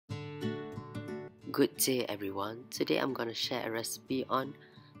Good day everyone. Today I'm gonna share a recipe on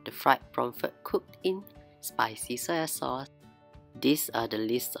the fried pomfret cooked in spicy soya sauce. These are the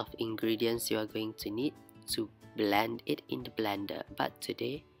list of ingredients you are going to need to blend it in the blender, but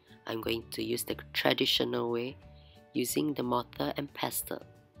today I'm going to use the traditional way using the mortar and pestle.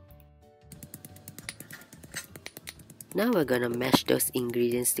 Now we're gonna mash those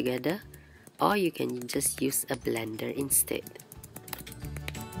ingredients together, or you can just use a blender instead.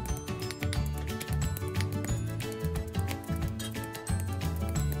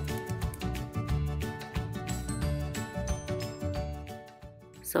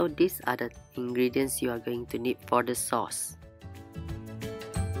 So these are the ingredients you are going to need for the sauce.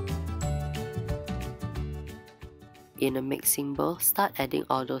 In a mixing bowl, start adding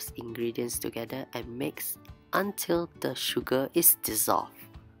all those ingredients together and mix until the sugar is dissolved.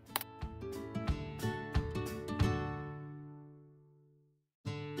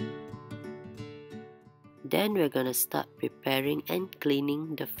 Then we're gonna start preparing and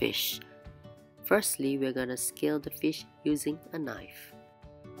cleaning the fish. Firstly, we're gonna scale the fish using a knife.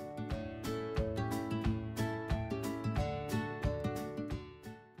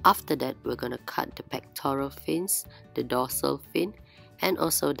 After that, we're gonna cut the pectoral fins, the dorsal fin, and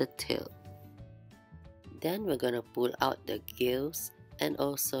also the tail. Then we're gonna pull out the gills and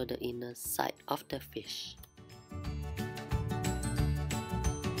also the inner side of the fish.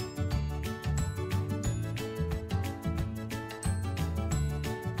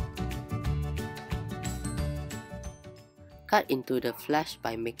 Cut into the flesh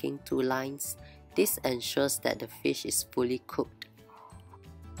by making 2 lines. This ensures that the fish is fully cooked.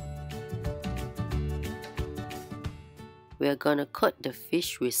 We're gonna coat the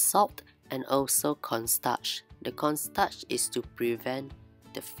fish with salt and also cornstarch. The cornstarch is to prevent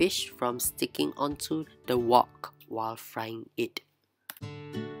the fish from sticking onto the wok while frying it.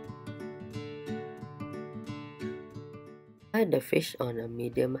 Fry the fish on a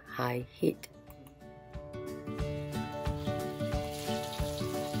medium-high heat.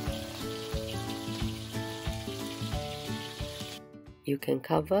 You can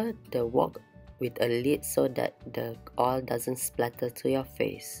cover the wok with a lid so that the oil doesn't splatter to your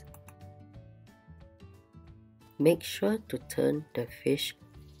face. Make sure to turn the fish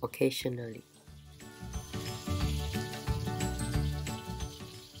occasionally.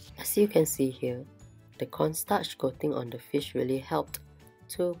 As you can see here, the cornstarch coating on the fish really helped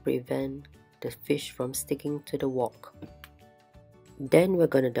to prevent the fish from sticking to the wok. Then we're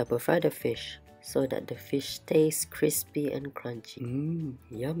gonna double fry the fish so that the fish stays crispy and crunchy.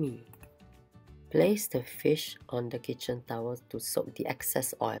 Yummy! Place the fish on the kitchen towel to soak the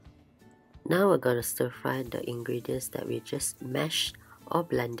excess oil. Now we're gonna stir fry the ingredients that we just mashed or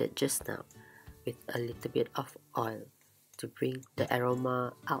blended just now with a little bit of oil to bring the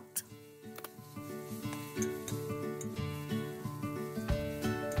aroma out.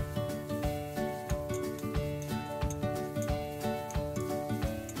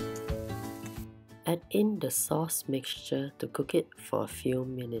 Add in the sauce mixture to cook it for a few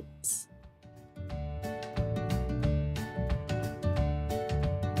minutes.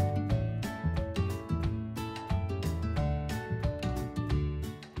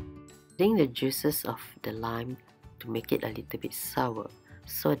 Adding the juices of the lime to make it a little bit sour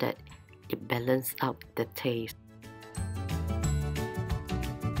so that it balances out the taste.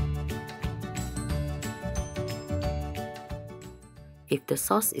 If the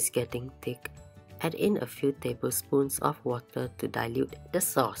sauce is getting thick, add in a few tablespoons of water to dilute the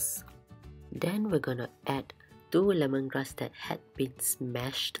sauce. Then we're gonna add 2 lemongrass that had been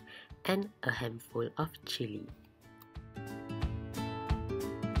smashed and a handful of chili.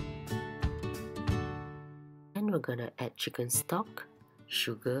 Then we're gonna add chicken stock,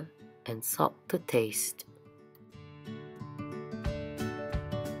 sugar, and salt to taste.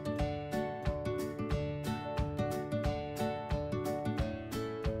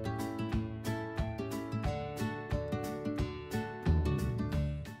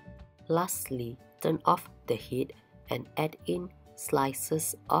 Lastly, turn off the heat and add in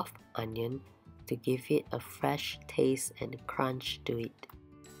slices of onion to give it a fresh taste and crunch to it.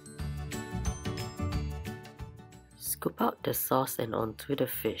 Scoop out the sauce and onto the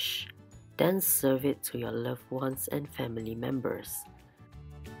fish. Then serve it to your loved ones and family members.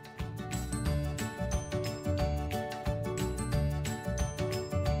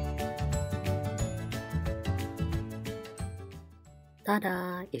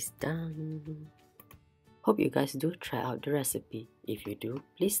 Tada! It's done! Hope you guys do try out the recipe. If you do,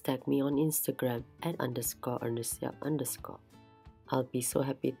 please tag me on Instagram at _Ernest Yeap _. I'll be so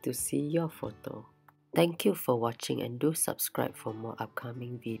happy to see your photo. Thank you for watching and do subscribe for more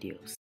upcoming videos.